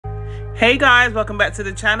Hey guys, welcome back to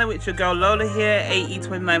the channel. It's your girl Lola here,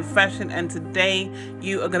 AE29 Fashion, and today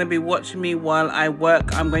you are going to be watching me while I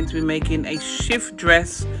work. I'm going to be making a shift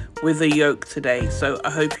dress with a yoke today, so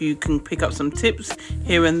I hope you can pick up some tips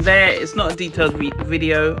here and there. It's not a detailed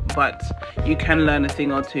video, but you can learn a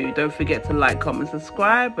thing or two. Don't forget to like, comment,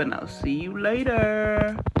 subscribe, and I'll see you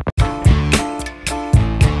later.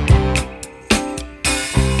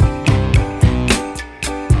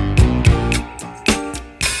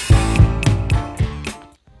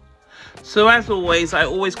 So as always, I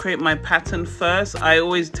always create my pattern first. I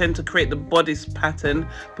always tend to create the bodice pattern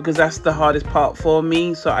because that's the hardest part for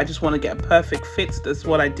me. So I just want to get a perfect fit. That's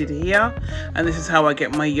what I did here. And this is how I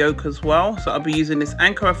get my yoke as well. So I'll be using this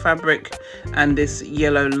Ankara fabric and this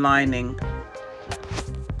yellow lining.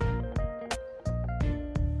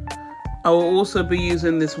 I will also be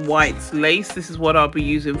using this white lace. This is what I'll be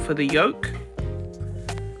using for the yoke.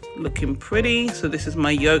 Looking pretty. So this is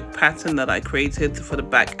my yoke pattern that I created for the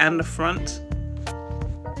back and the front.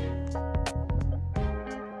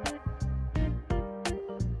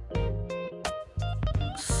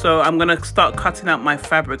 So I'm going to start cutting out my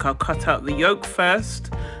fabric. I'll cut out the yoke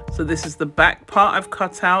first. So this is the back part I've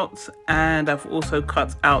cut out, and I've also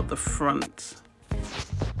cut out the front.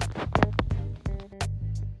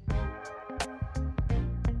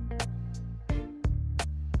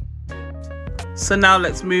 So now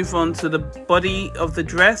let's move on to the body of the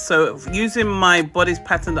dress. So using my bodice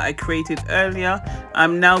pattern that I created earlier,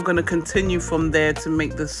 I'm now going to continue from there to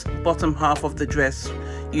make this bottom half of the dress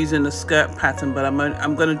using the skirt pattern, but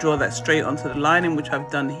I'm going to draw that straight onto the lining, which I've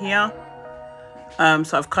done here.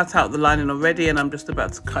 So I've cut out the lining already, and I'm just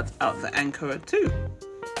about to cut out the Ankara too.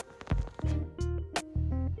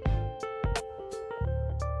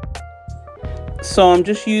 So I'm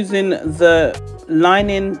just using the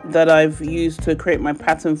lining that I've used to create my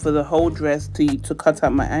pattern for the whole dress to cut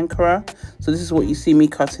out my Ankara. So this is what you see me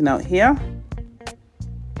cutting out here.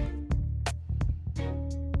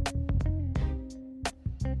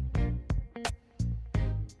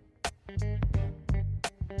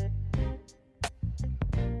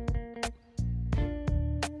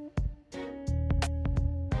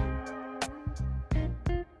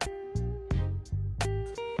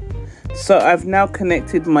 So I've now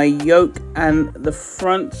connected my yoke and the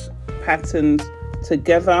front patterns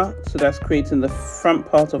together. So that's creating the front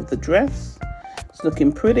part of the dress. It's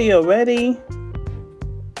looking pretty already.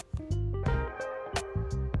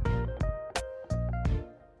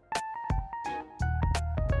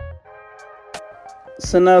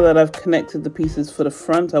 So now that I've connected the pieces for the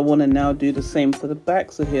front, I want to now do the same for the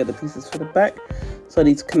back. So here are the pieces for the back. So I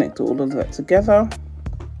need to connect all of that together.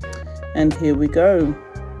 And here we go.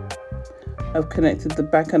 I've connected the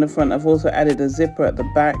back and the front. I've also added a zipper at the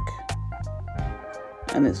back,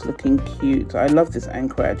 and it's looking cute. I love this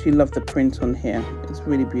Ankara. I actually love the print on here. It's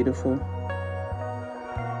really beautiful.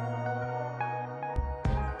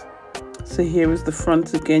 So here is the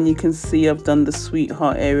front again. You can see I've done the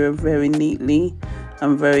sweetheart area very neatly.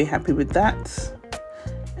 I'm very happy with that.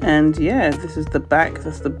 And yeah, this is the back.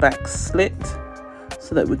 That's the back slit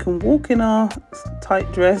so that we can walk in our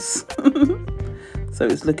tight dress. So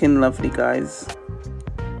it's looking lovely, guys.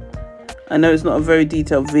 I know it's not a very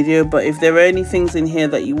detailed video, but if there are any things in here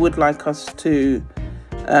that you would like us to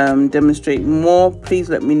demonstrate more, please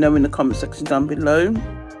let me know in the comment section down below.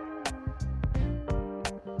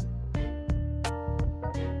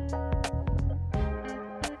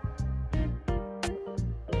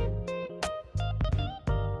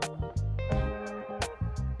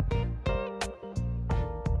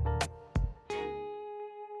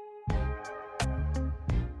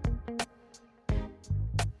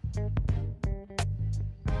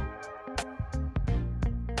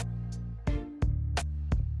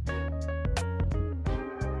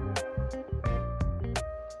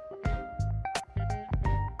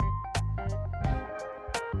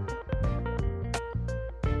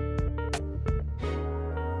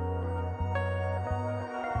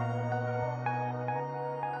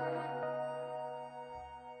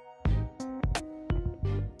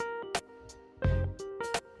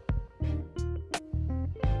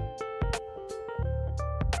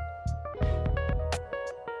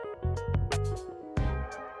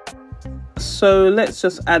 So let's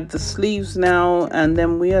just add the sleeves now, and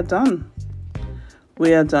then we are done.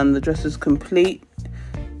 We are done. The dress is complete.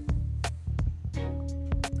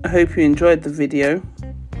 I hope you enjoyed the video.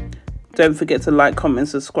 Don't forget to like, comment,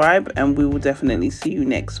 subscribe, and we will definitely see you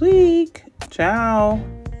next week. Ciao.